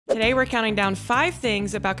Today we're counting down 5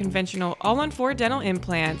 things about conventional all-on-4 dental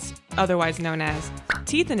implants, otherwise known as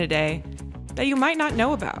teeth in a day, that you might not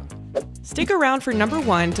know about. Stick around for number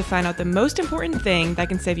 1 to find out the most important thing that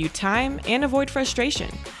can save you time and avoid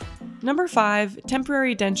frustration. Number 5,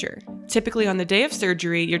 temporary denture. Typically on the day of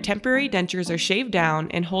surgery, your temporary dentures are shaved down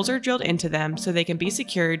and holes are drilled into them so they can be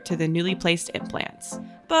secured to the newly placed implants.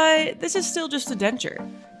 But this is still just a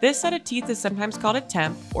denture. This set of teeth is sometimes called a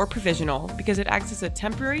temp or provisional because it acts as a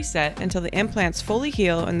temporary set until the implants fully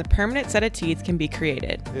heal and the permanent set of teeth can be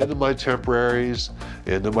created. Into my temporaries,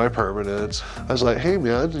 into my permanents. I was like, hey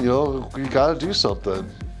man, you gotta do something.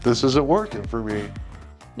 This isn't working for me.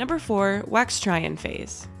 Number 4, wax try-in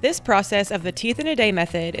phase. This process of the teeth in a day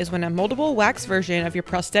method is when a moldable wax version of your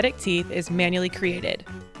prosthetic teeth is manually created.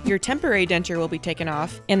 Your temporary denture will be taken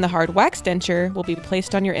off, and the hard wax denture will be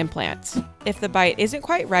placed on your implants. If the bite isn't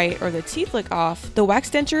quite right or the teeth look off, the wax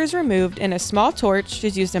denture is removed and a small torch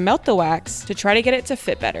is used to melt the wax to try to get it to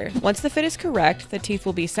fit better. Once the fit is correct, the teeth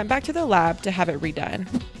will be sent back to the lab to have it redone.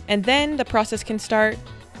 And then the process can start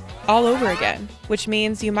all over again, which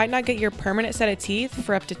means you might not get your permanent set of teeth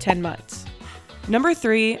for up to 10 months. Number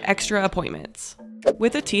 3, extra appointments.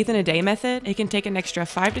 With the teeth in a day method, it can take an extra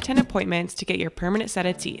 5 to 10 appointments to get your permanent set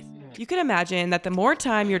of teeth. You can imagine that the more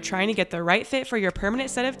time you're trying to get the right fit for your permanent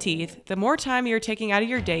set of teeth, the more time you're taking out of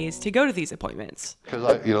your days to go to these appointments. Because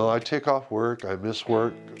I take off work, I miss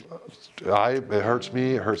work. It hurts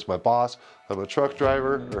me, it hurts my boss. I'm a truck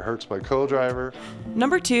driver, it hurts my co-driver.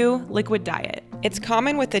 Number 2, liquid diet. It's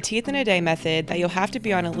common with the teeth in a day method that you'll have to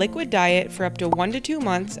be on a liquid diet for up to 1 to 2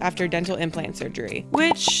 months after dental implant surgery,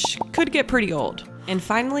 which could get pretty old. And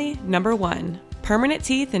finally, number 1, permanent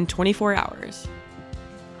teeth in 24 hours.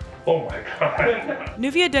 Oh my God.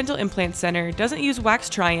 Nuvia Dental Implant Center doesn't use wax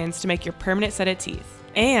try-ins to make your permanent set of teeth.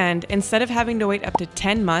 And instead of having to wait up to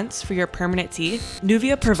 10 months for your permanent teeth,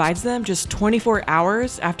 Nuvia provides them just 24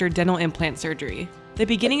 hours after dental implant surgery. The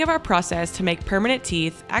beginning of our process to make permanent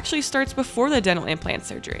teeth actually starts before the dental implant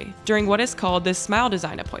surgery, during what is called the smile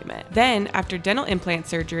design appointment. Then, after dental implant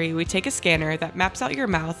surgery, we take a scanner that maps out your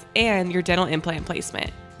mouth and your dental implant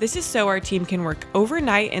placement. This is so our team can work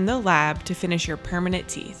overnight in the lab to finish your permanent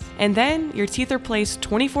teeth. And then, your teeth are placed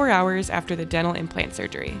 24 hours after the dental implant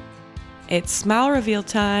surgery. It's smile reveal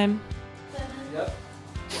time. Yep.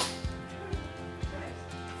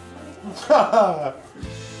 It's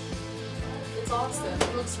awesome.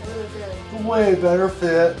 It looks really good. Way better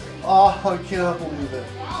fit. Oh, I cannot believe it.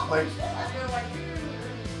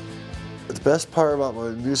 The best part about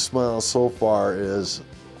my new smile so far is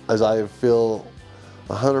I feel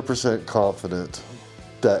 100% confident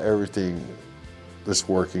that everything is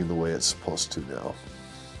working the way it's supposed to now.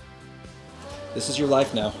 This is your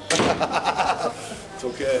life now. It's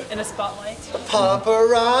okay. In a spotlight.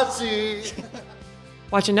 Paparazzi!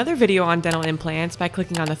 Watch another video on dental implants by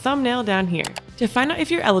clicking on the thumbnail down here. To find out if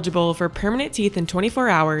you're eligible for permanent teeth in 24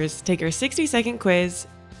 hours, take our 60-second quiz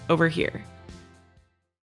over here.